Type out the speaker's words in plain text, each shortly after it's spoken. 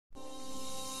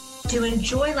to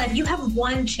enjoy life. You have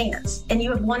one chance and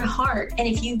you have one heart. And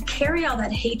if you carry all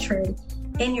that hatred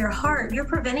in your heart, you're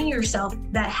preventing yourself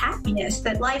that happiness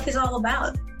that life is all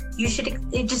about. You should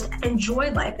just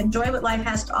enjoy life, enjoy what life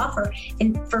has to offer.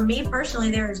 And for me personally,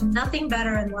 there is nothing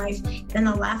better in life than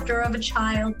the laughter of a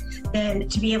child, than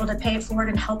to be able to pay it forward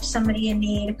and help somebody in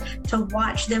need, to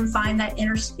watch them find that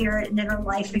inner spirit and inner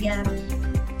life again.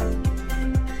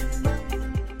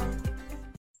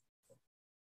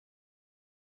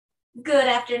 Good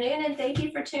afternoon, and thank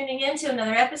you for tuning in to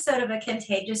another episode of A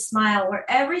Contagious Smile, where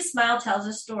every smile tells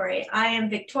a story. I am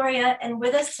Victoria, and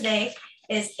with us today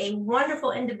is a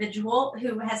wonderful individual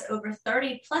who has over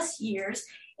 30 plus years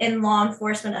in law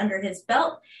enforcement under his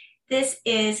belt. This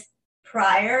is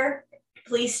prior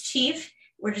police chief.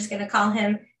 We're just going to call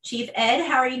him Chief Ed.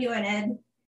 How are you doing, Ed?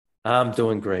 I'm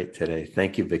doing great today.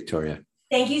 Thank you, Victoria.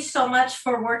 Thank you so much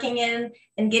for working in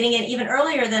and getting in even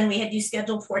earlier than we had you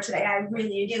scheduled for today. I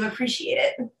really do appreciate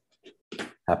it.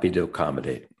 Happy to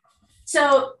accommodate.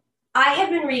 So I have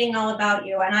been reading all about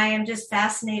you, and I am just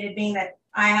fascinated, being that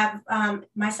I have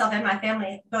myself and my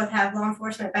family both have law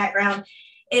enforcement background,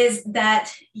 is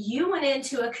that you went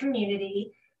into a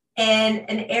community in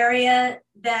an area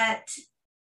that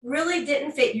really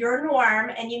didn't fit your norm,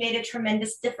 and you made a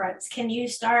tremendous difference. Can you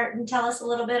start and tell us a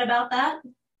little bit about that?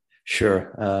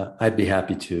 Sure. I'd be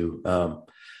happy to.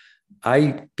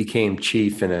 I became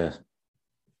chief in a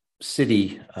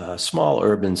city, a small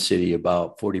urban city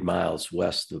about 40 miles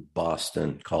west of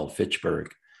Boston called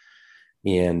Fitchburg.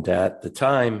 And at the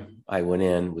time I went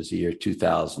in was the year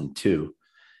 2002.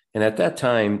 And at that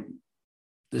time,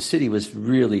 the city was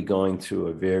really going through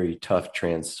a very tough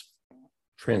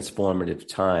transformative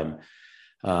time,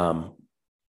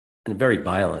 and a very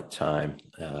violent time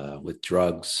with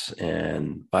drugs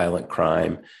and violent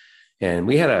crime. And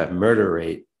we had a murder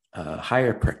rate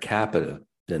higher per capita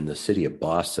than the city of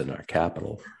Boston, our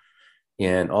capital.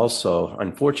 And also,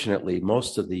 unfortunately,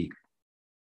 most of the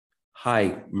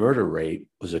high murder rate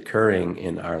was occurring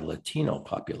in our Latino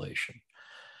population.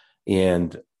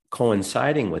 And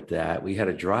coinciding with that, we had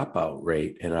a dropout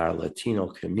rate in our Latino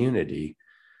community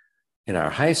in our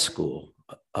high school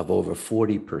of over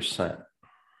 40%.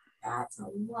 That's a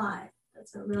lot.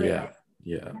 That's a really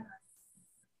yeah.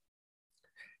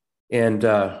 And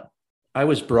I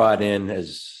was brought in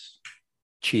as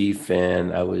chief,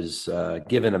 and I was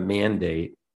given a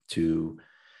mandate to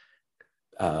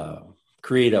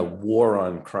create a war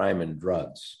on crime and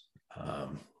drugs,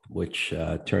 which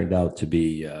turned out to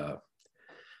be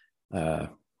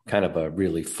kind of a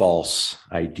really false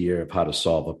idea of how to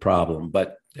solve a problem.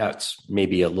 But that's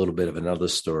maybe a little bit of another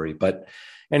story. But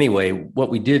anyway, what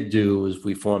we did do is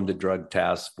we formed a drug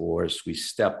task force. We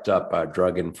stepped up our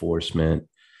drug enforcement,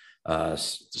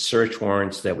 search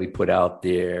warrants that we put out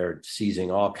there,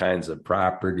 seizing all kinds of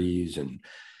properties, and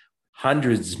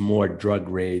hundreds more drug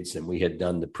raids than we had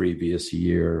done the previous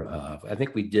year. I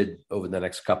think we did over the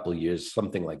next couple of years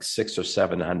something like 600 or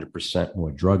 700%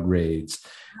 more drug raids,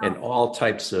 and all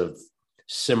types of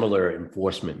similar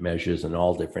enforcement measures in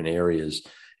all different areas.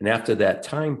 And after that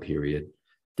time period,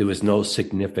 there was no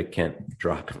significant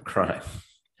drop in crime.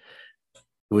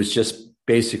 It was just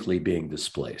basically being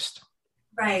displaced.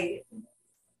 Right.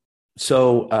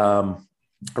 So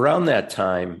around that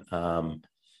time, a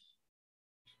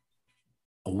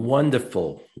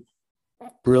wonderful,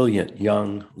 brilliant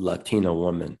young Latina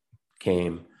woman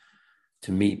came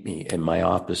to meet me in my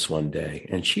office one day.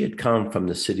 And she had come from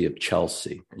the city of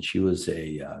Chelsea, and she was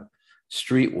a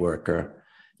street worker.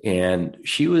 And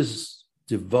she was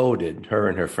devoted, her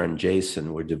and her friend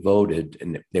Jason were devoted,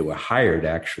 and they were hired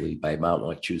actually by Mount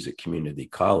Wachusett Community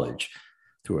College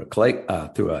through a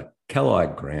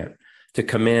Kellogg grant to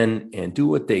come in and do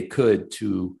what they could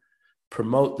to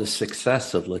promote the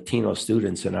success of Latino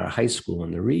students in our high school in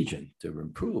the region, to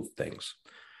improve things.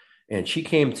 And she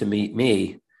came to meet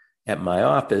me at my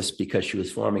office because she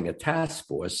was forming a task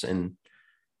force, and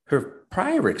her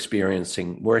prior experience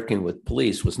in working with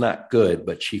police was not good,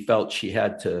 but she felt she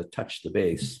had to touch the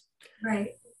base.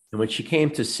 Right. And when she came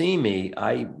to see me,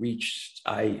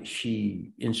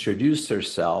 she introduced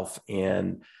herself,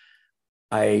 and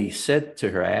I said to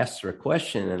her, I asked her a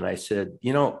question, and I said,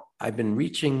 I've been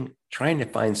trying to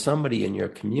find somebody in your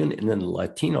community, in the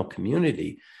Latino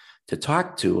community, to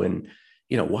talk to. And,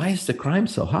 why is the crime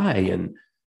so high? And,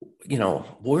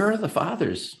 where are the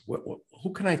fathers?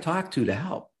 Who can I talk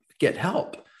to get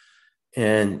help?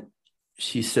 And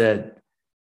she said,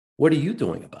 what are you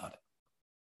doing about it?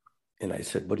 And I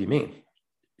said, what do you mean?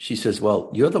 She says,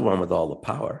 well, you're the one with all the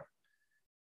power.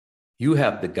 You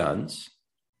have the guns.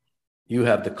 You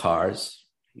have the cars.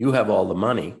 You have all the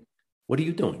money. What are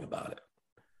you doing about it?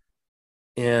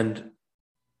 And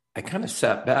I kind of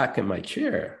sat back in my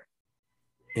chair,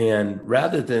 and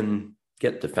rather than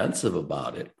get defensive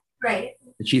about it, Right.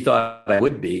 and she thought I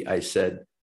would be, I said,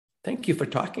 "Thank you for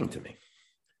talking to me."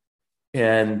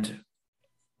 And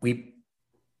we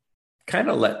kind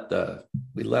of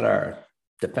let our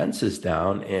defenses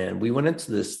down, and we went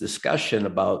into this discussion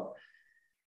about,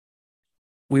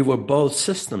 we were both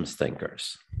systems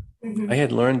thinkers. Mm-hmm. I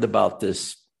had learned about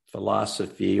this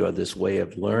philosophy or this way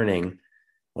of learning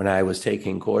when I was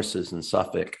taking courses in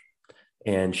Suffolk,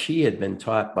 and she had been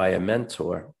taught by a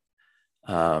mentor,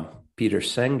 Peter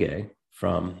Senge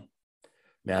from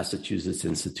Massachusetts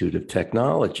Institute of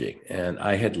Technology, and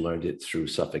I had learned it through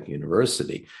Suffolk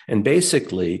University. And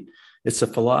basically, it's a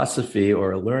philosophy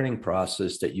or a learning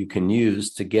process that you can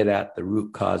use to get at the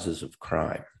root causes of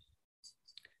crime.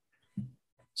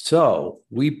 So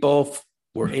we both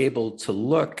were able to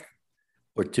look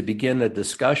or to begin a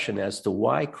discussion as to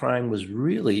why crime was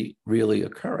really, really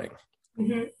occurring.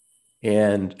 Mm-hmm.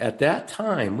 And at that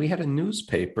time, we had a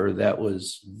newspaper that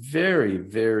was very,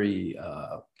 very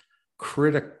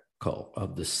critical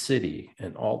of the city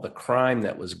and all the crime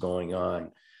that was going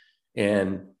on.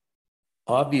 And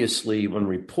obviously, when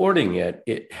reporting it,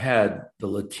 it had the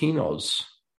Latinos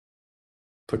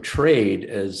portrayed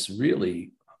as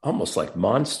really almost like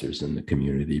monsters in the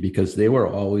community, because they were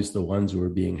always the ones who were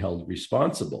being held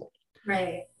responsible.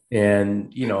 Right.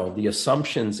 And, the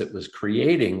assumptions it was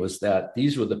creating was that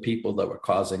these were the people that were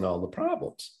causing all the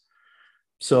problems.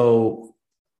 So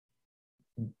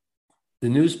the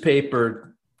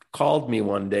newspaper called me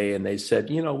one day and they said,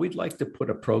 we'd like to put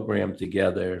a program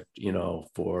together,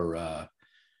 for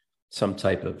some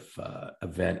type of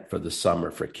event for the summer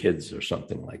for kids or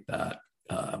something like that.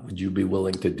 Would you be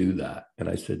willing to do that? And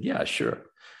I said, yeah, sure.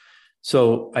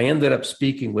 So I ended up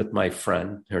speaking with my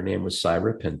friend. Her name was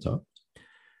Syra Pinto.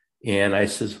 And I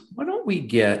says, why don't we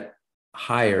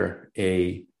hire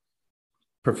a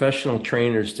professional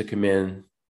trainers to come in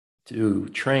to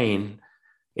train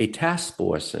a task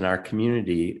force in our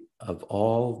community of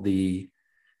all the,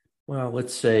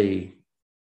 let's say,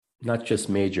 not just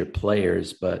major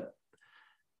players, but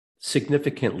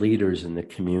significant leaders in the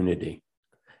community.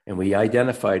 And we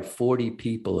identified 40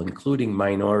 people, including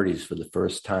minorities, for the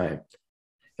first time.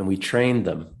 And we trained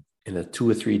them in a 2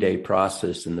 or 3 day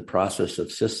process in the process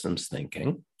of systems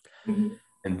thinking. Mm-hmm.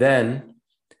 And then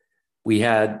we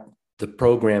had the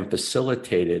program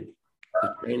facilitated,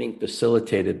 the training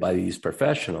facilitated by these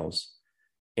professionals.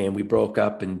 And we broke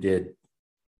up and did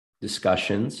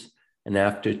discussions. And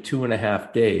after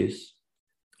 2.5 days,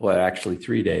 well, actually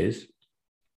 3 days,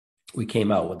 we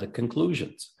came out with the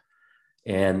conclusions.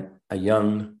 And a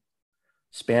young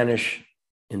Spanish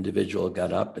individual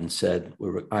got up and said,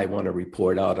 I want to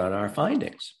report out on our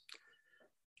findings.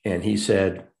 And he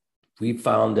said, we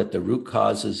found that the root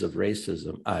causes of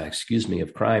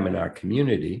of crime in our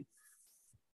community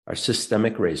are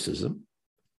systemic racism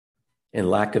and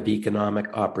lack of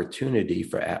economic opportunity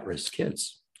for at-risk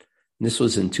kids. And this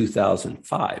was in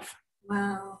 2005.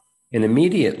 Wow. And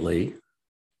immediately,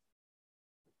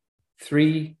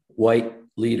 3 white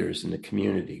leaders in the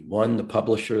community, one, the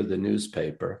publisher of the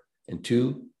newspaper, and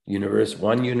 2,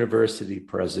 one university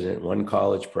president, one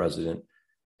college president,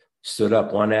 stood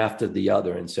up one after the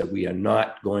other and said, we are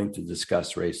not going to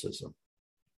discuss racism.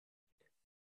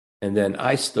 And then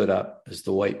I stood up as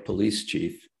the white police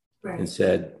chief and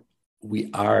said, we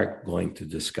are going to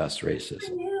discuss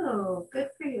racism. Good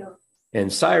for you.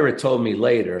 And Syra told me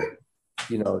later,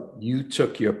 you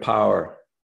took your power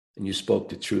and you spoke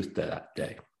the truth that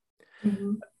day.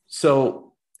 Mm-hmm.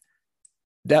 So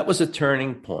that was a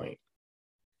turning point.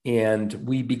 And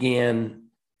we began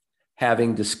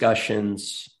having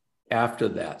discussions after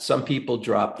that. Some people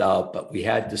dropped out, but we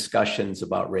had discussions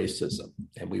about racism.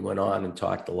 And we went on and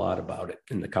talked a lot about it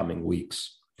in the coming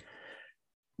weeks.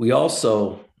 We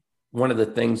also, one of the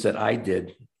things that I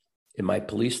did in my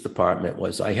police department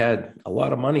was I had a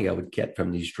lot of money I would get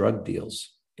from these drug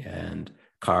deals and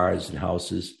cars and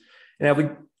houses.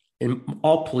 And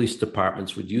all police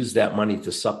departments would use that money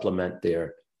to supplement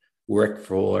their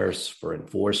workforce for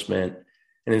enforcement.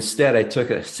 And instead, I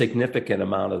took a significant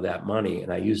amount of that money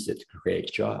and I used it to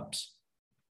create jobs.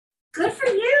 Good for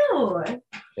you.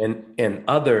 And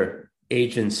other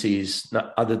agencies,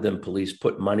 not other than police,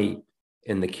 put money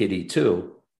in the kitty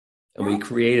too. And we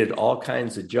created all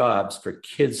kinds of jobs for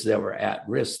kids that were at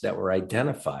risk that were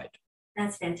identified.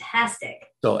 That's fantastic.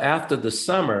 So after the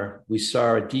summer, we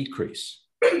saw a decrease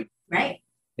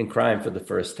in crime for the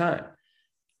first time.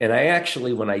 And I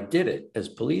actually, when I did it as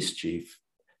police chief,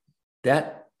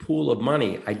 that pool of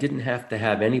money, I didn't have to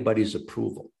have anybody's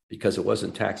approval because it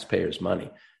wasn't taxpayers' money.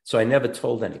 So I never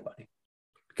told anybody.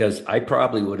 because I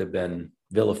probably would have been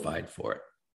vilified for it.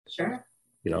 Sure.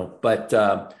 But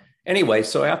anyway,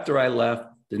 so after I left,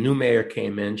 the new mayor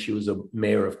came in. She was a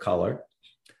mayor of color.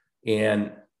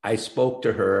 And I spoke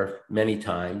to her many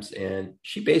times, and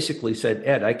she basically said,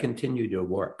 Ed, I continue to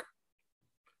work.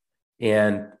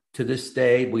 And to this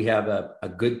day, we have a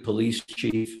good police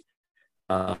chief.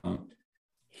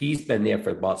 He's been there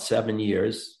for about 7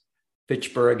 years.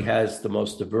 Fitchburg has the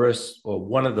most diverse, or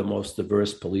one of the most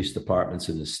diverse police departments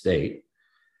in the state.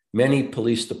 Many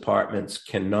police departments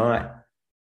cannot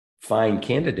find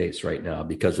candidates right now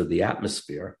because of the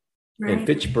atmosphere. Right. And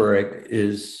Fitchburg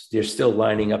they're still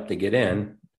lining up to get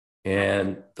in.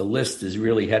 And the list is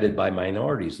really headed by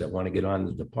minorities that want to get on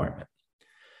the department.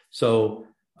 So,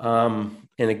 and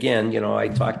again, I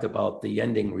talked about the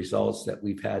ending results that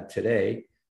we've had today.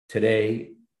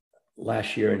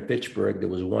 Last year in Fitchburg, there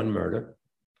was one murder,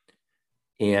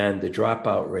 and the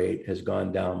dropout rate has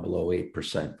gone down below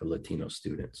 8% for Latino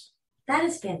students. That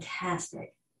is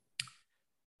fantastic.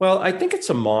 Well, I think it's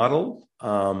a model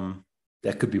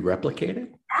that could be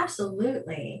replicated.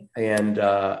 Absolutely. And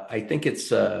I think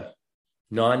it's a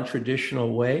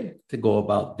non-traditional way to go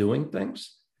about doing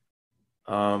things.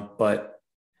 But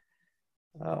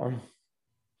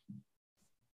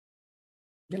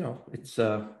it's...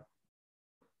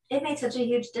 It made such a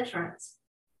huge difference.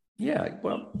 Yeah,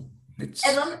 well, it's...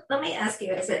 And let me ask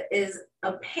you, as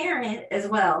a parent as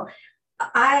well,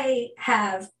 I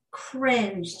have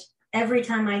cringed every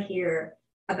time I hear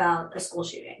about a school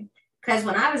shooting. Because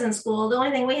when I was in school, the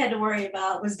only thing we had to worry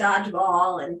about was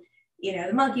dodgeball and,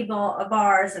 the monkey ball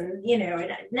bars. And,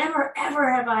 and never,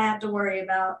 ever have I had to worry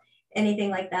about anything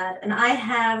like that. And I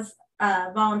have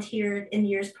volunteered in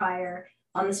years prior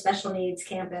on the special needs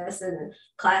campus and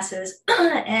classes.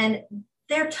 And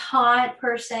they're taught,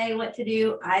 per se, what to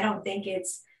do. I don't think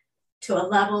it's to a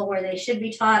level where they should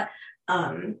be taught.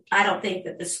 I don't think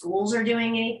that the schools are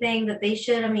doing anything that they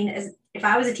should. I mean, if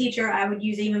I was a teacher, I would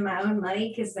use even my own money,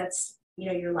 because that's,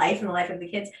 your life and the life of the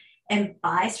kids, and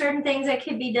buy certain things that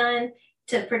could be done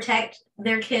to protect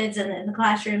their kids in the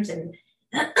classrooms, and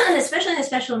especially in the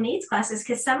special needs classes,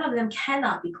 because some of them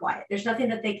cannot be quiet. There's nothing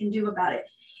that they can do about it.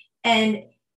 And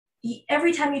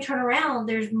every time you turn around,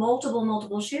 there's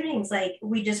multiple shootings. Like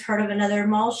we just heard of another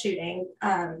mall shooting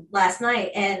last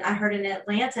night. And I heard in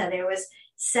Atlanta, there was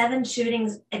 7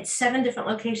 shootings at 7 different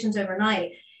locations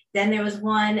overnight. Then there was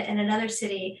one in another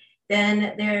city.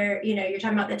 Then you're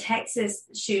talking about the Texas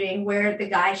shooting where the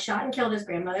guy shot and killed his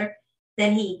grandmother.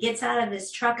 Then he gets out of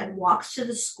his truck and walks to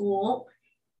the school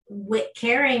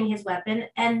carrying his weapon.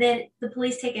 And then the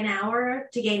police take an hour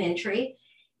to gain entry.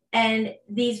 And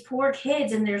these poor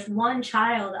kids, and there's one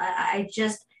child, I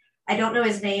don't know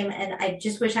his name, and I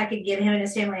just wish I could give him and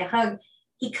his family a hug.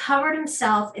 He covered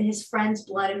himself in his friend's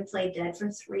blood and played dead for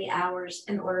 3 hours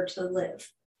in order to live.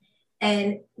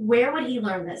 And where would he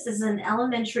learn this? This is an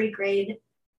elementary grade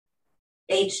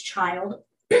age child.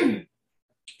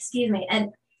 Excuse me.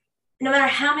 And no matter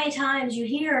how many times you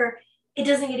hear, it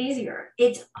doesn't get easier.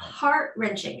 It's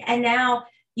heart-wrenching. And now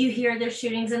you hear there's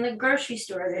shootings in the grocery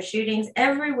store. There's shootings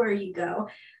everywhere you go.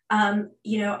 In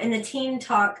the Teen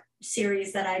Talk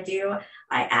series that I do,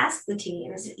 I ask the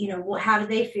teens, how do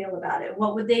they feel about it?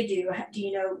 What would they do?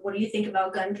 What do you think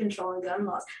about gun control and gun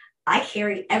laws? I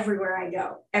carry everywhere I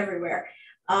go, everywhere.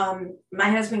 My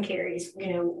husband carries,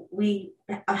 we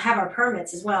have our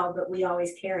permits as well, but we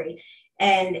always carry.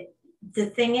 And the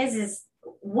thing is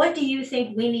what do you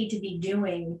think we need to be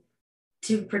doing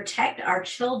to protect our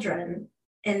children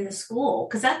in the school?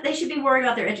 Because they should be worried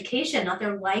about their education, not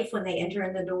their life when they enter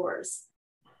in the doors.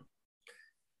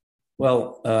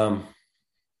 Well,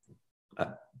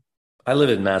 I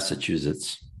live in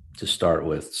Massachusetts to start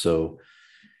with, so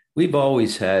we've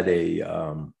always had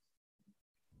a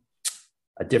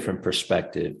different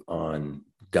perspective on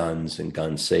guns and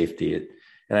gun safety.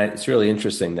 And it's really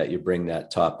interesting that you bring that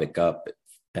topic up.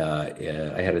 I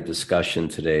had a discussion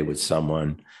today with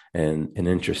someone, and an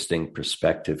interesting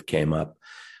perspective came up.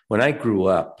 When I grew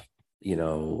up, in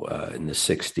the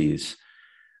 60s,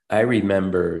 I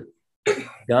remember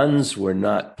guns were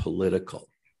not political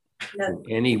in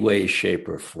any way, shape,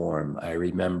 or form. I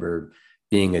remember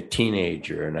being a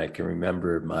teenager, and I can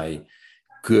remember my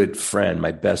good friend,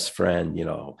 my best friend,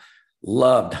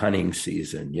 loved hunting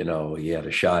season. He had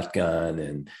a shotgun,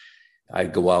 and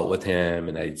I'd go out with him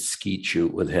and I'd skeet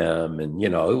shoot with him. And, it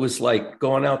was like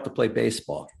going out to play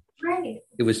baseball. Right.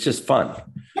 It was just fun.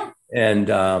 Yeah.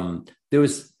 And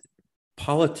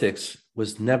politics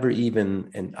was never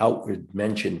even an outward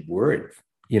mentioned word.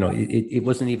 It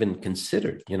wasn't even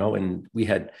considered, and we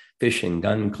had fishing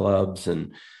gun clubs,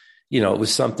 and, it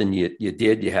was something you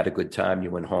did, you had a good time,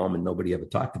 you went home, and nobody ever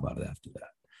talked about it after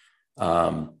that.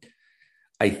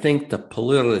 I think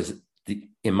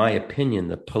in my opinion,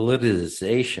 the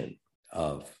politicization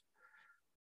of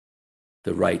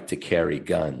the right to carry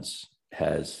guns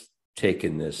has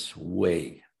taken this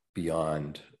way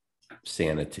beyond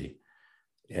sanity.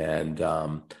 And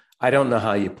I don't know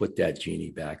how you put that genie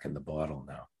back in the bottle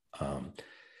now.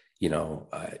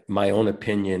 My own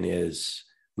opinion is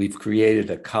we've created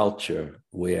a culture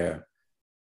where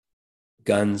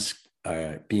guns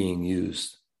are being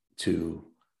used to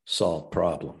solve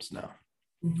problems now.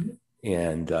 Mm-hmm.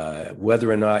 And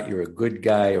whether or not you're a good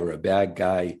guy or a bad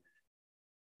guy,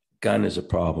 gun is a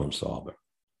problem solver.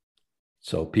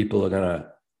 So people are going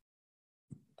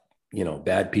to,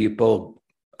 bad people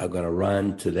are going to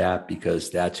run to that because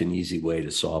that's an easy way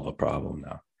to solve a problem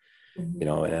now.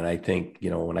 Mm-hmm. And I think,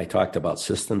 when I talked about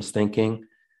systems thinking,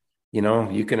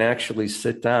 you can actually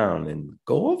sit down and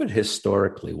go over it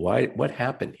historically. What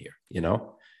happened here,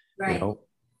 Right.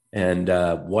 And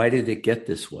why did it get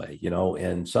this way,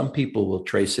 and some people will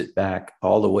trace it back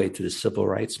all the way to the civil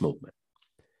rights movement.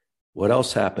 What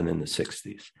else happened in the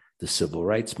 60s? The civil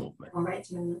rights movement. All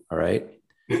right.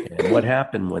 And what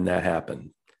happened when that happened?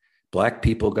 Black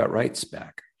people got rights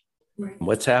back. Right.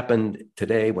 What's happened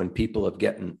today when people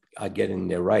are getting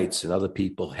their rights and other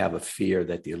people have a fear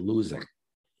that they're losing?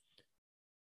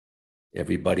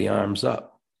 Everybody arms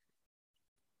up,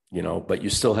 but you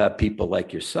still have people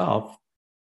like yourself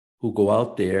who go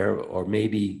out there or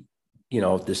maybe,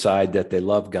 decide that they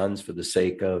love guns for the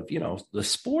sake of, the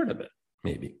sport of it,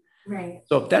 maybe. Right.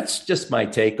 So that's just my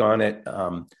take on it.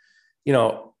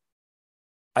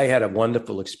 I had a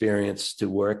wonderful experience to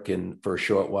work for a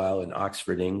short while in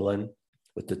Oxford, England,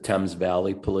 with the Thames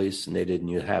Valley Police, and they didn't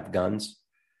have guns.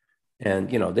 And,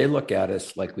 they look at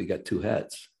us like we got two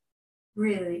heads.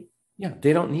 Really? Yeah,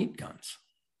 they don't need guns.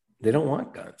 They don't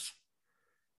want guns,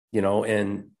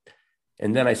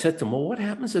 and then I said to him, well, what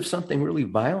happens if something really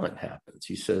violent happens?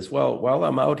 He says, well, while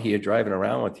I'm out here driving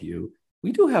around with you,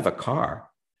 we do have a car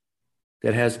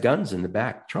that has guns in the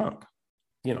back trunk,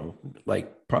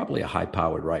 like probably a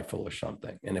high-powered rifle or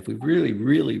something. And if we really,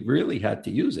 really, really had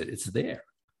to use it, it's there.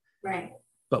 Right.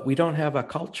 But we don't have a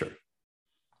culture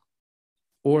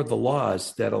or the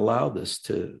laws that allow this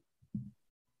to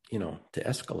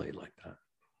escalate like that.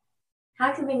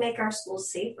 How can we make our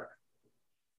schools safer?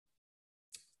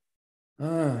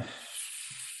 I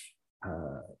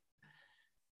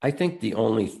think the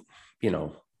only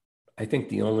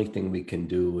thing we can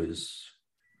do is,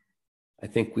 I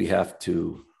think we have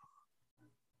to,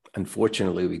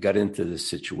 unfortunately, we got into this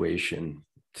situation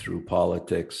through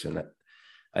politics, and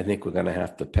I think we're going to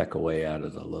have to peck away at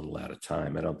it a little at a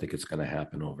time. I don't think it's going to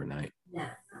happen overnight. No,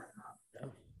 not at all.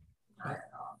 No. Not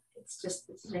at all.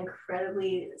 It's an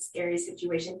incredibly scary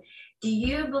situation. Do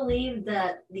you believe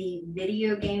that the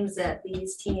video games that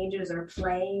these teenagers are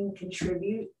playing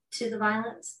contribute to the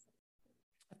violence?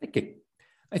 I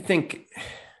think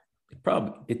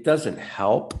it doesn't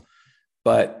help,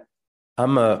 but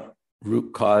I'm a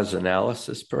root cause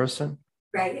analysis person.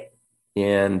 Right.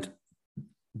 And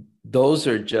those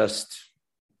are just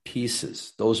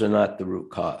pieces. Those are not the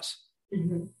root cause.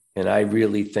 Mm-hmm. And I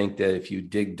really think that if you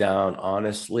dig down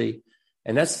honestly,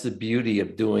 and that's the beauty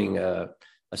of doing a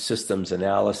systems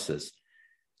analysis,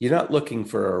 you're not looking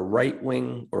for a right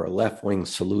wing or a left wing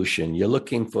solution. You're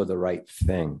looking for the right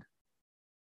thing.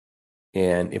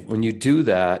 And when you do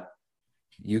that,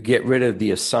 you get rid of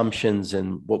the assumptions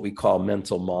and what we call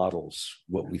mental models,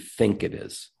 what we think it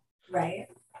is. Right.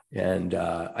 And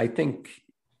I think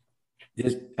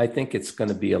it's going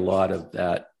to be a lot of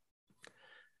that.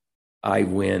 I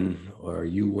win or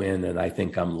you win, and I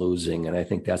think I'm losing. And I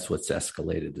think that's what's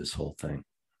escalated this whole thing.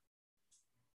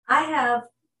 I have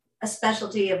a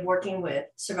specialty of working with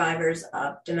survivors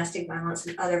of domestic violence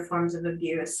and other forms of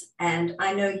abuse. And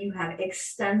I know you have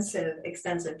extensive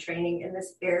training in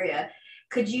this area.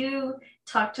 Could you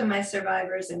talk to my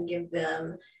survivors and give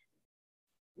them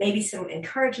maybe some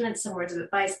encouragement, some words of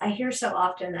advice? I hear so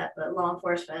often that the law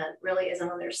enforcement really isn't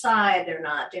on their side. They're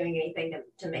not doing anything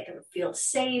to make them feel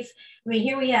safe. I mean,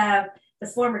 here we have the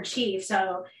former chief,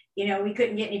 so, we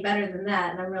couldn't get any better than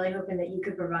that. And I'm really hoping that you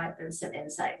could provide them some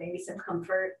insight, maybe some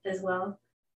comfort as well.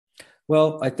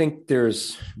 Well, I think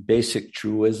there's basic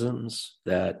truisms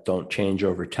that don't change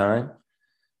over time.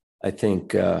 I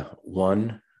think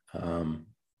one,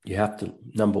 you have to,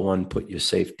 number one, put your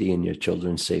safety and your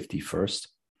children's safety first.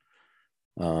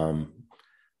 I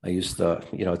used to,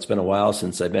 it's been a while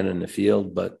since I've been in the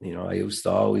field, but, I used to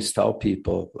always tell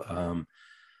people,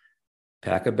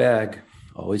 pack a bag,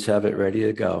 always have it ready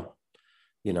to go.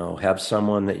 have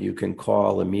someone that you can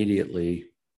call immediately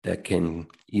that can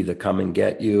either come and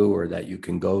get you or that you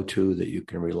can go to, that you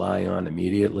can rely on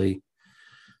immediately.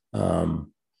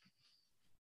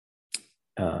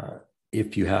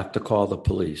 If you have to call the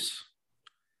police,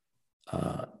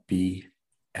 be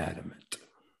adamant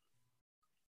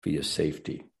for your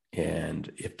safety.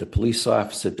 And if the police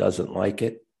officer doesn't like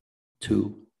it,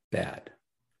 too bad.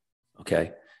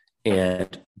 Okay.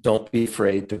 And don't be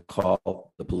afraid to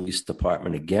call the police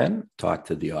department again. Talk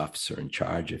to the officer in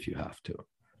charge if you have to.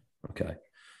 Okay.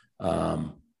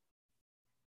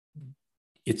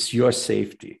 It's your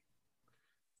safety.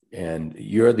 And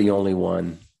you're the only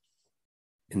one.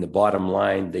 In the bottom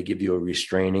line, they give you a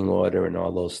restraining order and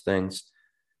all those things.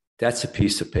 That's a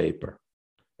piece of paper.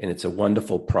 And it's a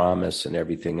wonderful promise and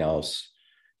everything else.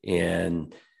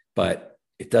 But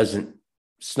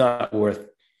it's not worth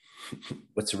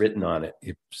what's written on it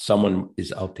if someone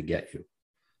is out to get you.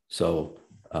 So,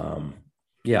 the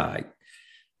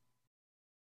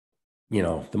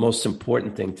most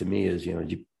important thing to me is,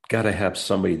 you got to have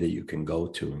somebody that you can go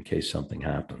to in case something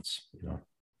happens,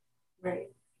 Right.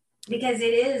 Because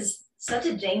it is such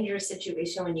a dangerous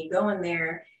situation when you go in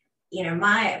there.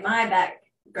 My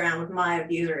background with my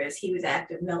abuser is he was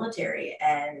active military,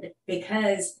 and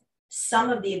because some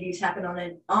of the abuse happened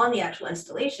on the actual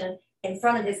installation in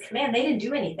front of his command, they didn't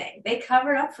do anything. They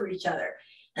covered up for each other.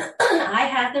 I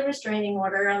had the restraining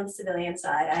order on the civilian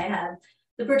side. I had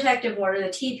the protective order, the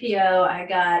TPO. I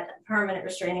got a permanent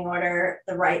restraining order,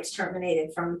 the rights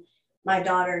terminated from my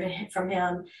daughter from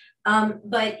him.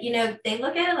 But they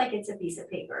look at it like it's a piece of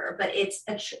paper, but it's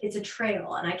a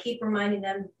trail. And I keep reminding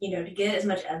them, to get as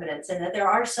much evidence, and that there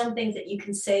are some things that you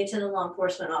can say to the law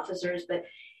enforcement officers, but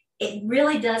it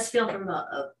really does feel from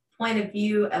a point of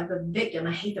view of the victim.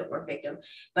 I hate the word victim,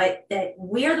 but that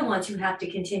we're the ones who have to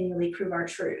continually prove our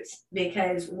truth,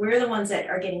 because we're the ones that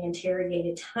are getting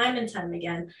interrogated time and time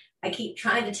again. I keep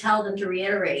trying to tell them to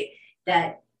reiterate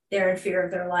that they're in fear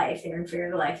of their life. They're in fear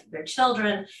of the life of their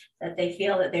children, that they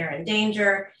feel that they're in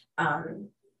danger. I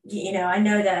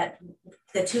know that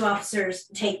the two officers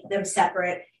take them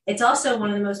separate. It's also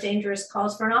one of the most dangerous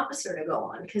calls for an officer to go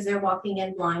on, because they're walking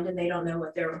in blind and they don't know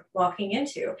what they're walking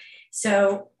into.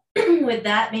 So with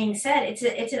that being said,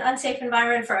 it's an unsafe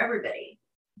environment for everybody.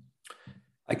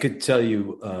 I could tell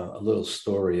you a little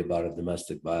story about a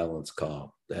domestic violence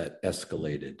call that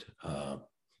escalated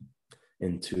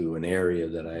into an area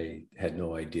that I had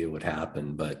no idea would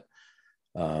happen. But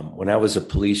when I was a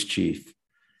police chief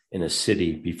in a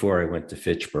city before I went to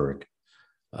Fitchburg,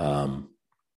 I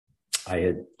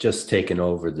had just taken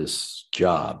over this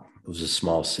job. It was a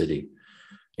small city.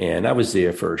 And I was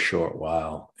there for a short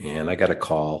while. And I got a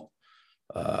call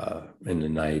in the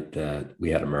night that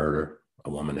we had a murder. A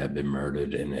woman had been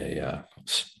murdered in a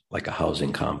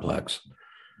housing complex.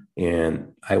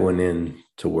 And I went in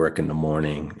to work in the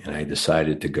morning, and I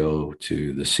decided to go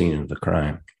to the scene of the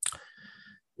crime.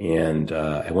 And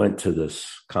I went to this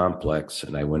complex,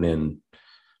 and I went in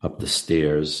up the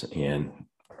stairs, and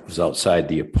was outside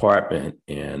the apartment,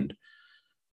 and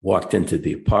walked into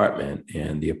the apartment,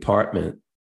 and the apartment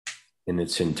in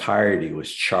its entirety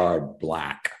was charred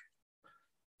black.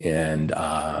 And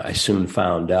I soon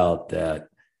found out that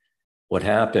what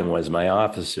happened was my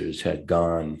officers had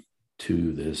gone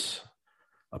to this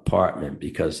apartment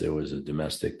because there was a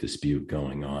domestic dispute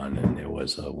going on, and there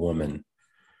was a woman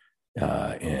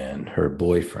and her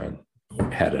boyfriend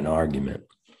had an argument.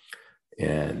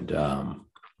 And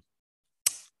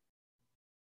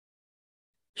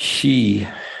she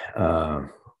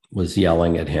was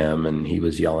yelling at him, and he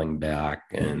was yelling back,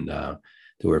 and there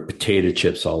were potato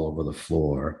chips all over the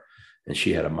floor, and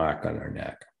she had a mark on her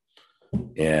neck.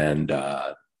 And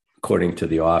according to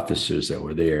the officers that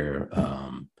were there,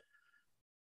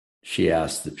 they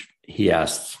asked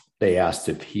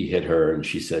if he hit her, and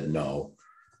she said no.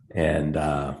 And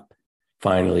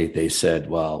finally they said,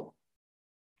 well,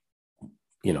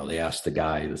 they asked the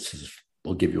guy,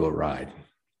 we'll give you a ride.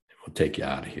 We'll take you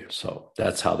out of here. So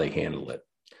that's how they handled it.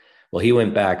 Well, he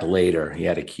went back later. He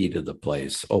had a key to the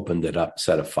place, opened it up,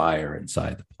 set a fire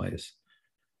inside the place,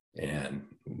 and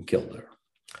killed her.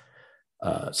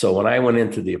 So when I went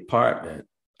into the apartment,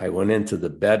 I went into the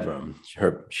bedroom.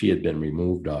 She had been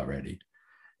removed already.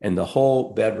 And the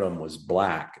whole bedroom was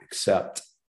black, except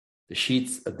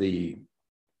the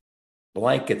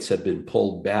blankets had been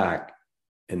pulled back,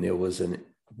 and there was a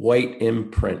white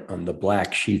imprint on the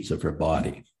black sheets of her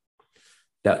body.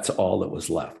 That's all that was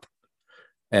left.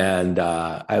 And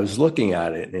I was looking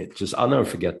at it, and I'll never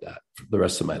forget that for the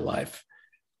rest of my life.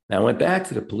 And I went back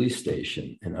to the police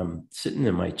station, and I'm sitting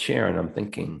in my chair, and I'm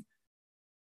thinking,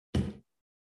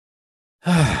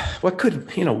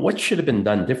 what should have been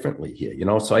done differently here?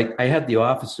 So I had the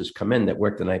officers come in that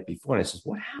worked the night before, and I says,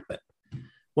 what happened?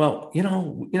 Well,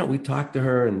 we talked to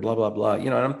her and blah, blah, blah,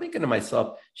 and I'm thinking to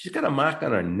myself, she's got a mark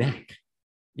on her neck.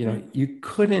 You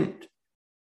couldn't,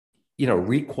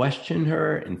 re-question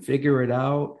her and figure it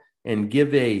out and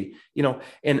give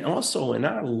and also in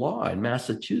our law in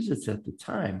Massachusetts at the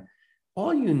time,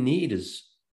 all you need is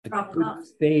a good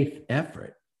faith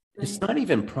effort. It's not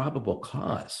even probable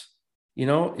cause.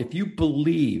 If you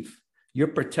believe, you're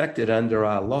protected under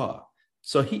our law.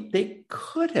 So they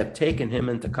could have taken him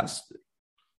into custody.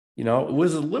 It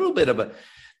was a little bit it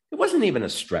wasn't even a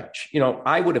stretch.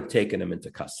 I would have taken him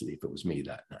into custody if it was me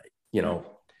that night,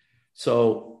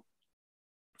 So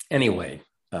anyway,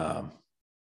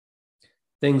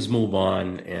 things move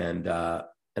on, and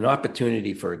an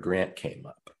opportunity for a grant came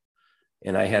up.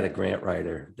 And I had a grant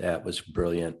writer that was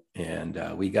brilliant,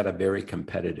 and we got a very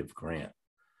competitive grant.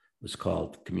 It was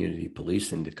called Community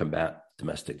Policing to Combat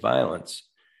Domestic Violence.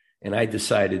 And I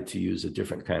decided to use a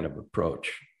different kind of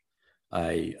approach.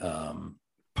 I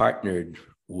partnered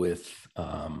with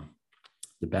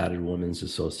the Battered Women's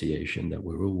Association that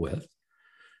we were with,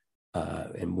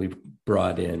 and we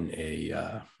brought in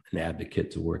an advocate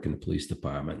to work in the police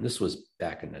department. And this was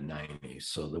back in the 90s,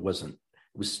 so it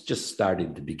was just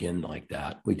starting to begin like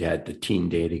that. We'd had the teen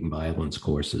dating violence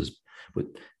courses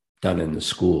done in the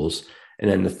schools. And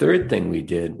then the third thing we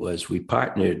did was we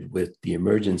partnered with the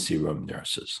emergency room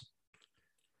nurses.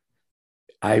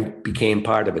 I became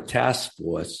part of a task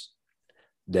force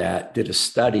that did a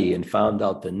study and found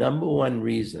out the number one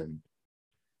reason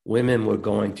women were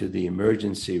going to the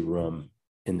emergency room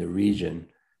in the region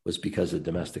was because of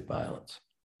domestic violence.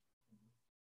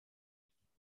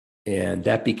 And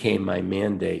that became my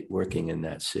mandate working in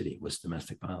that city, was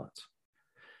domestic violence.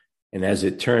 And as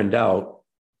it turned out,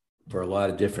 for a lot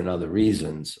of different other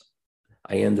reasons,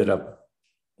 I ended up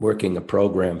working a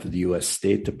program for the U.S.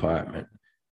 State Department.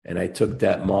 And I took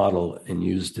that model and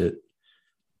used it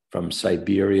from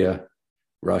Siberia,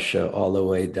 Russia, all the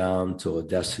way down to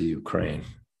Odessa, Ukraine.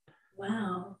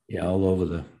 Wow. Yeah, all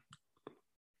over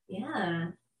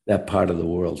that part of the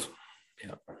world.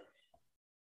 Yeah.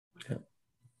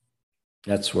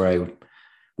 That's where I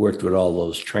worked with all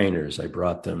those trainers. I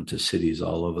brought them to cities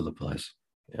all over the place.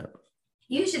 Yeah.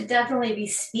 You should definitely be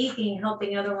speaking,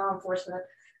 helping other law enforcement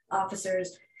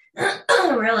officers,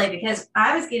 really, because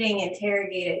I was getting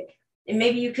interrogated. And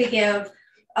maybe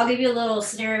I'll give you a little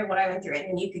scenario of what I went through,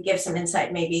 and you could give some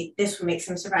insight. Maybe this would make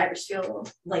some survivors feel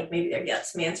like maybe they get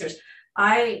some answers.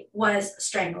 I was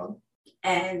strangled,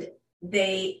 and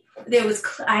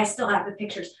I still have the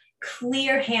pictures,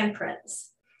 clear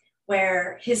handprints,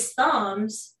 where his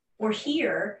thumbs were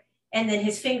here and then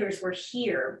his fingers were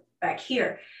here, back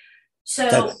here.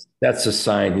 So that's a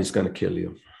sign he's going to kill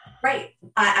you. Right.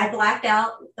 I blacked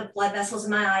out. The blood vessels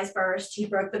in my eyes burst. He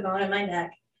broke the bone in my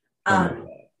neck.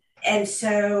 And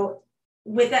so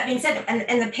with that being said,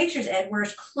 and the pictures, Ed, were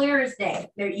as clear as day.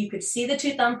 There, you could see the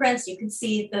two thumbprints. You could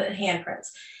see the handprints.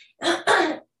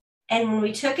 And when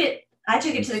I took it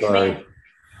to the command.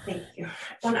 Thank you.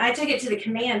 When I took it to the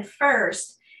command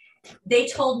first, they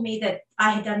told me that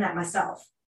I had done that myself.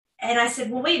 And I said,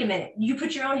 well, wait a minute. You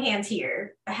put your own hands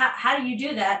here. How do you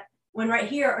do that when right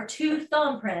here are two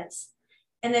thumbprints?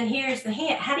 And then here's the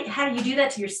hand. How do you do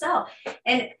that to yourself?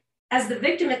 And as the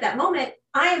victim at that moment,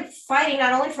 I am fighting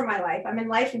not only for my life, I'm in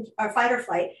fight or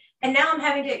flight. And now I'm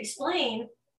having to explain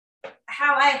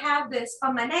how I have this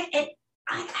on my neck. And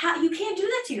how you can't do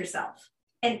that to yourself.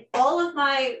 And all of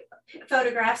my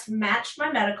photographs matched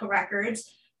my medical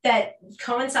records that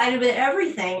coincided with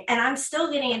everything. And I'm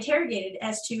still getting interrogated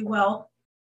as to, well,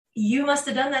 you must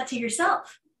have done that to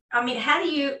yourself. I mean, how do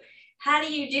you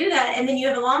do that? And then you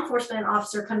have a law enforcement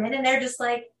officer come in and they're just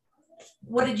like,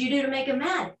 what did you do to make him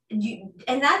mad?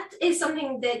 And that is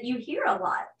something that you hear a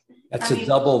lot. That's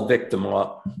double victim.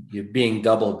 You're being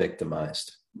double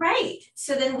victimized. Right.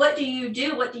 So then what do you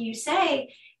do? What do you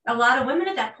say? A lot of women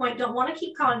at that point don't want to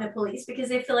keep calling the police because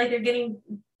they feel like they're getting,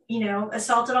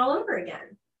 assaulted all over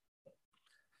again.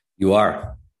 You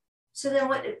are. So then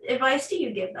what advice do you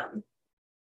give them?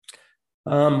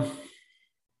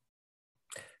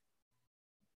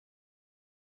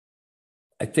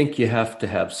 I think you have to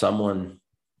have someone,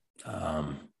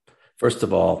 first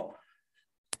of all,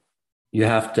 you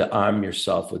have to arm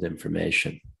yourself with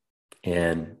information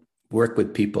and work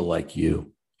with people like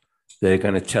you. They're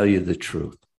going to tell you the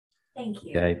truth. Thank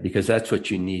you. Okay? Because that's what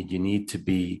you need. You need to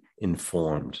be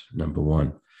informed, number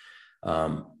one.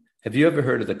 Have you ever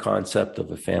heard of the concept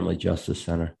of a family justice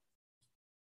center?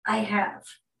 I have.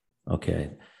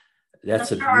 Okay. I'm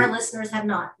sure our listeners have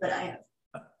not, but I have.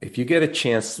 if you get a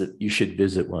chance, that you should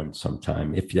visit one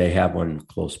sometime if they have one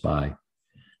close by.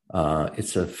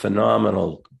 It's a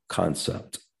phenomenal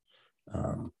concept.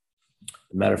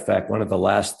 Matter of fact, one of the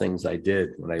last things I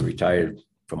did when I retired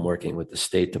from working with the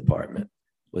State Department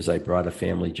was I brought a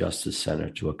family justice center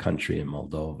to a country in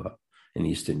Moldova in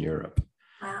Eastern Europe.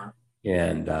 Wow.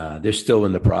 And they're still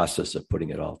in the process of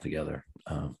putting it all together.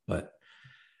 But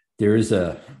there is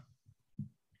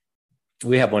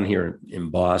we have one here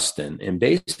in Boston. And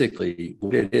basically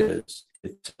what it is,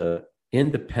 it's an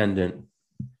independent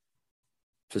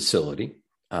facility.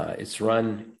 It's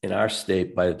run in our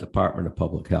state by the Department of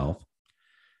Public Health.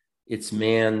 It's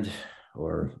manned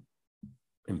or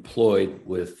employed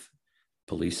with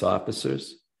police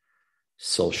officers,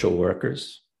 social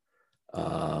workers,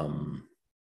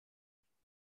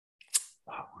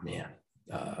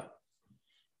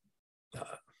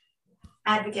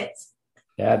 Advocates.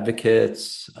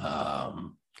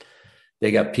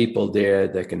 They got people there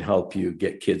that can help you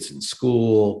get kids in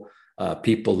school,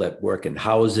 people that work in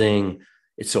housing.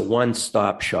 It's a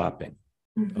one-stop shopping.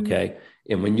 Mm-hmm. Okay.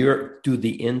 And when you do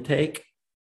the intake,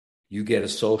 you get a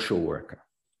social worker.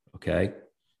 Okay.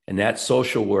 And that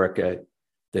social worker,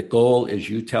 the goal is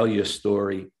you tell your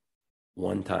story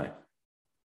one time.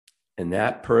 And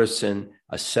that person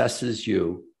assesses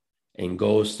you and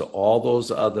goes to all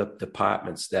those other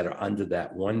departments that are under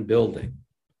that one building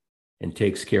and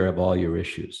takes care of all your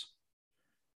issues.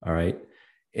 All right.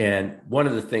 And one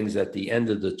of the things at the end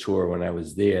of the tour, when I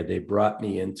was there, they brought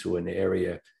me into an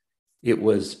area. It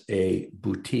was a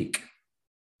boutique.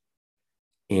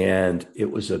 And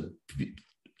it was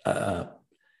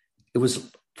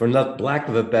for lack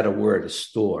of a better word, a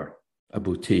store, a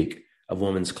boutique of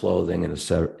women's clothing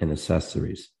and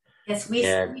accessories. Yes, we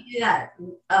do that.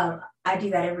 I do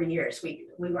that every year. So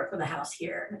we work with a house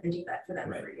here and do that for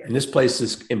them every year. And this place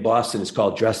is in Boston. It's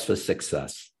called Dress for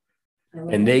Success.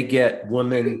 And they get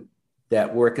women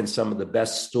that work in some of the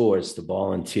best stores to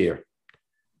volunteer.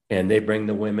 And they bring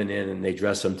the women in and they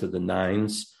dress them to the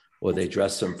nines, or they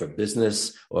dress them for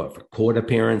business or for court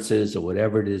appearances or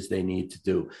whatever it is they need to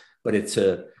do. But it's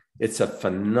a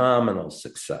phenomenal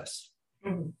success,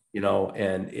 mm-hmm.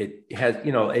 And it has,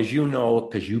 as you know,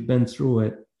 because you've been through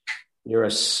it, there are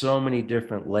so many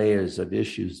different layers of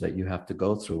issues that you have to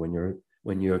go through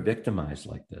when you're victimized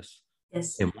like this.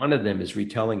 Yes. And one of them is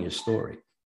retelling your story.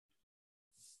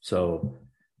 So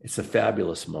it's a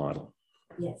fabulous model.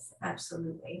 Yes,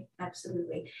 absolutely.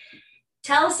 Absolutely.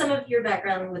 Tell us some of your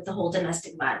background with the whole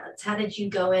domestic violence. How did you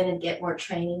go in and get more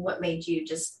training? What made you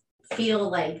just feel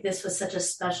like this was such a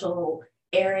special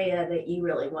area that you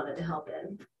really wanted to help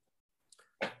in?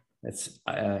 That's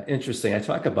interesting. I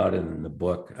talk about it in the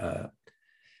book.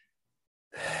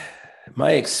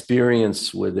 My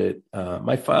experience with it,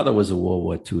 my father was a World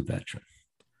War II veteran,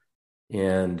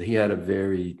 and he had a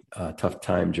very tough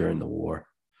time during the war.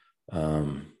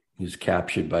 He was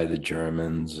captured by the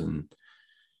Germans, and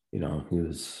he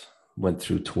went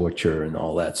through torture and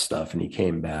all that stuff, and he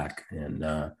came back.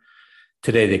 And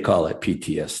today they call it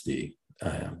PTSD,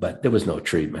 but there was no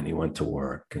treatment. He went to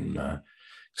work, and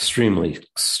extremely,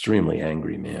 extremely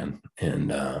angry man,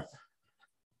 and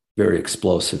very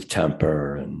explosive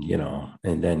temper, and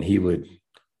and then he would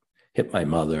hit my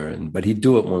mother, but he'd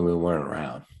do it when we weren't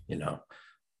around.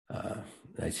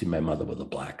 I see my mother with a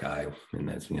black eye, and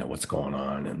that's what's going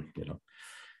on,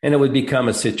 and it would become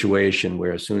a situation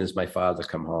where as soon as my father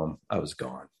come home, I was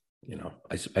gone.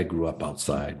 I grew up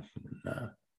outside,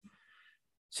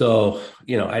 so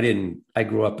I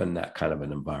grew up in that kind of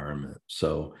an environment.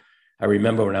 So I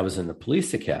remember when I was in the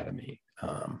police academy.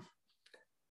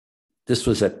 This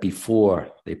was before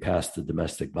they passed the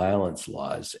domestic violence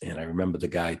laws. And I remember the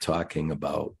guy talking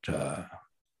about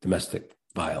domestic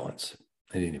violence.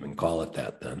 I didn't even call it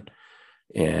that then.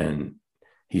 And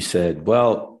he said,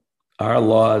 well, our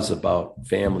laws about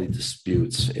family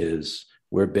disputes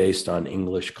we're based on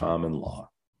English common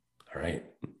law. All right.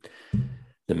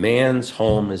 The man's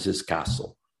home is his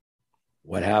castle.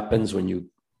 What happens when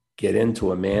you get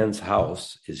into a man's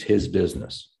house is his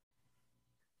business.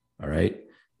 All right.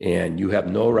 And you have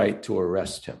no right to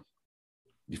arrest him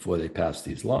before they pass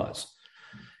these laws.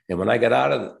 And when I got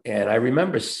out and I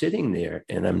remember sitting there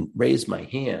and I raised my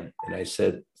hand and I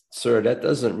said, sir, that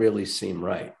doesn't really seem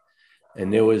right.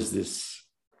 And there was this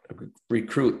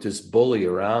recruit, this bully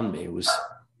around me was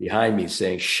behind me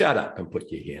saying, shut up and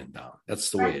put your hand down. That's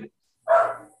the way it is.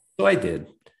 So I did.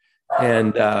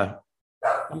 And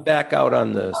I'm back out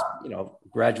on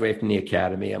graduate from the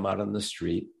academy. I'm out on the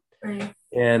street. Right.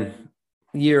 And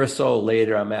a year or so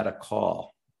later, I'm at a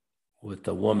call with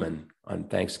a woman on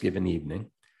Thanksgiving evening.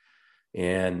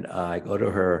 And I go to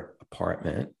her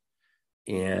apartment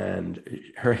and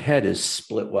her head is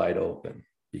split wide open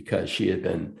because she had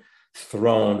been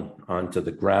thrown onto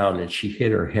the ground and she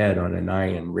hit her head on an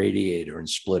iron radiator and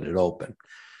split it open.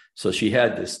 So she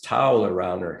had this towel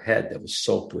around her head that was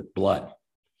soaked with blood.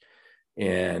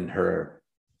 And her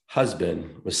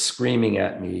husband was screaming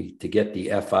at me to get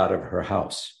the F out of her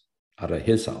house, out of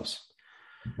his house.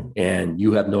 And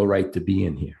you have no right to be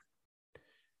in here.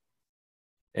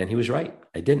 And he was right.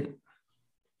 I didn't.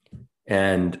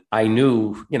 And I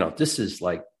knew, this is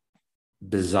like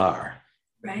bizarre.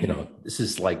 Right. This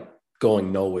is like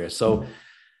going nowhere. So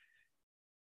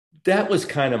that was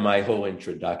kind of my whole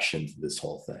introduction to this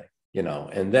whole thing,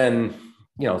 and then,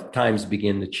 times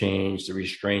began to change. The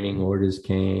restraining orders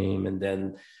came, and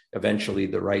then eventually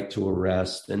the right to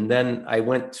arrest. And then I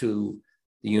went to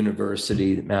the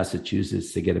University of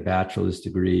Massachusetts to get a bachelor's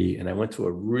degree. And I went to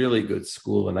a really good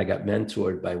school, and I got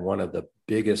mentored by one of the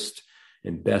biggest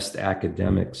and best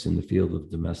academics in the field of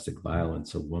domestic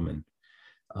violence, a woman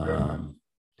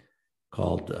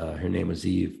called, her name was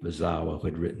Eve Mazawa, who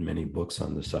had written many books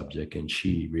on the subject, and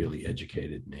she really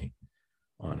educated me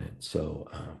on it. So,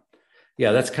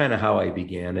 that's kind of how I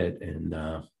began it, and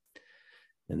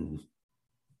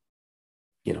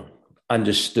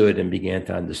understood and began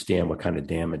to understand what kind of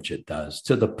damage it does,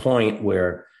 to the point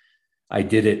where I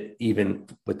did it even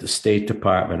with the State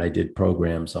Department. I did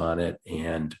programs on it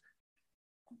and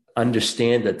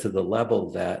understand it to the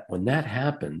level that when that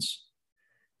happens,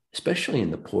 especially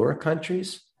in the poorer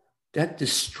countries, that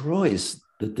destroys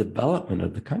the development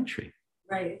of the country.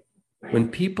 Right. When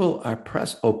people are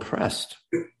oppressed,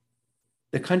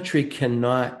 the country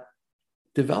cannot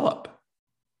develop.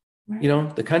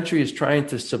 Right. The country is trying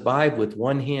to survive with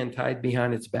one hand tied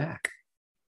behind its back.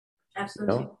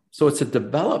 Absolutely. So it's a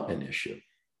development issue.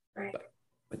 Right.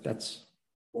 But that's...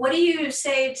 What do you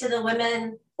say to the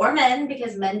women or men,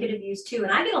 because men get abused too?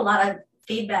 And I get a lot of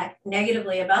feedback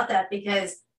negatively about that,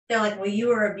 because they're like, well, you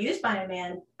were abused by a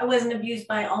man. I wasn't abused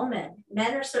by all men.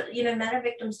 Men are, men are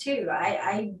victims too.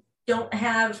 I don't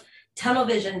have tunnel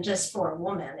vision just for a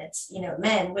woman. It's,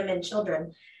 men, women,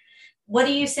 children. What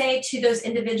do you say to those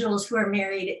individuals who are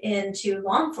married into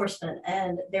law enforcement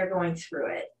and they're going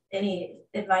through it? Any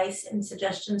advice and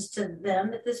suggestions to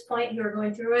them at this point who are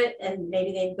going through it, and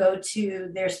maybe they go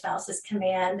to their spouse's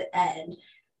command and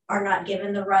are not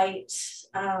given the right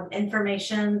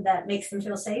information that makes them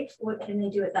feel safe? What can they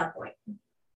do at that point?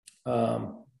 I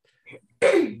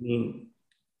mean,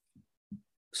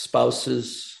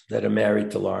 spouses that are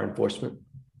married to law enforcement.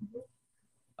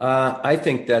 I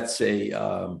think that's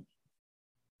in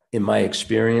my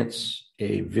experience,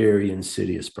 a very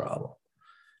insidious problem.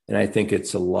 And I think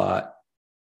it's a lot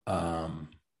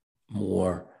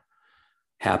more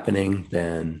happening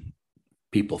than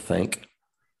people think.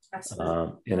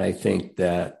 And I think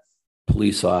that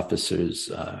police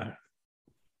officers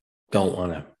don't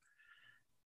want to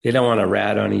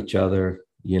rat on each other.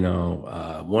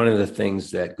 One of the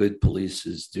things that good police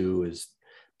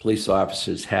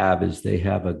officers have is they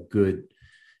have a good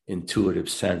intuitive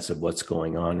sense of what's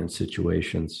going on in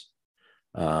situations.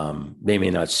 They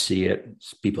may not see it.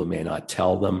 People may not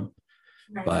tell them,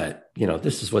 right. But,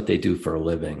 this is what they do for a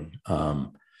living.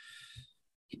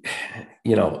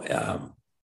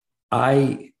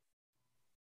 I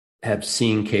have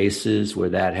seen cases where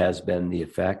that has been the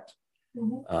effect.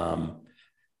 Mm-hmm.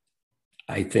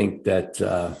 I think that,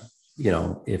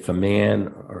 if a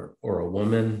man or a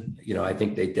woman, I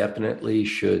think they definitely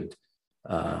should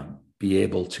be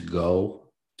able to go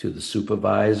to the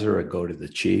supervisor or go to the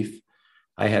chief.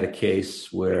 I had a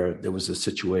case where there was a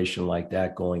situation like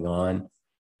that going on,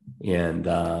 and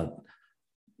the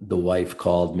wife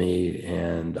called me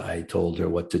and I told her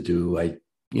what to do. I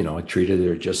treated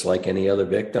her just like any other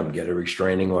victim, get a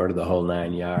restraining order, the whole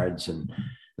 9 yards. And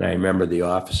I remember the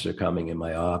officer coming in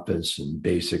my office and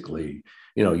basically,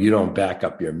 you don't back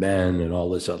up your men and all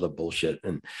this other bullshit.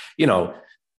 And,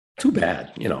 too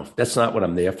bad, that's not what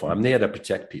I'm there for. I'm there to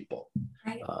protect people.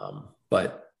 Right.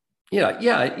 But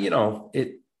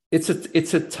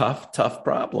it's a tough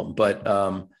problem,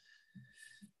 but,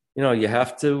 you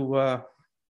have to,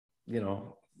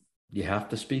 you have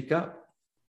to speak up.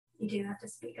 You do have to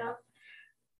speak up.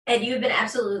 And you've been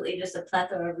absolutely just a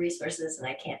plethora of resources, and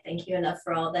I can't thank you enough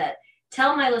for all that.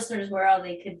 Tell my listeners where all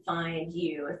they could find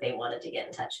you if they wanted to get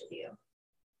in touch with you.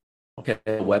 Okay,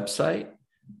 website.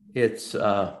 It's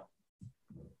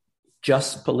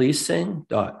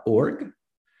justpolicing.org.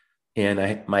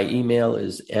 And my email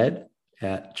is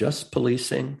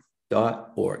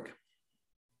ed@justpolicing.org.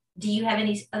 Do you have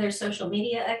any other social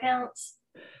media accounts?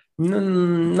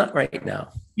 Not right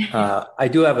now. I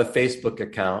do have a Facebook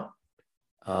account.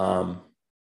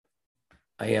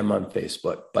 I am on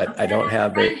Facebook, but I don't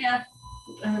have it.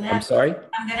 I'm sorry?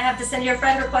 I'm going to have to send you a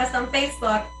friend request on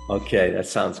Facebook. Okay, that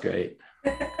sounds great.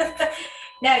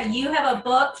 Now, you have a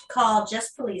book called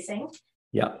Just Policing.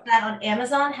 Yeah. That on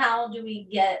Amazon. How do we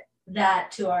get that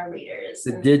to our readers?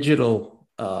 The digital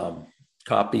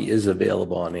copy is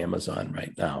available on Amazon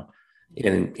right now,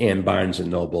 and Barnes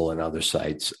and Noble and other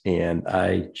sites. And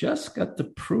I just got the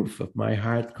proof of my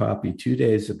hard copy 2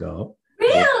 days ago.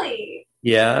 Really?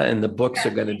 Yeah, and the books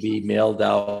are going to be mailed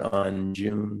out on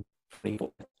June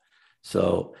 24th.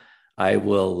 So I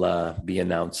will be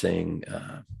announcing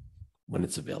when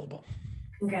it's available.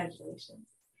 Congratulations.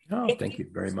 Oh, thank you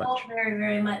very much. So very,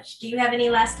 very much. Do you have any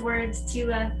last words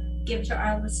to give to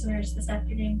our listeners this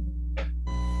afternoon?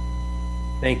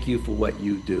 Thank you for what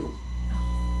you do.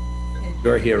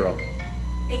 You're a hero.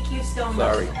 Thank you so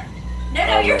much. Sorry.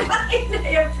 No, you're fine.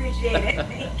 I appreciate it.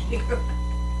 Thank you.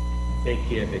 Take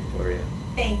care, Victoria.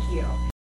 Thank you.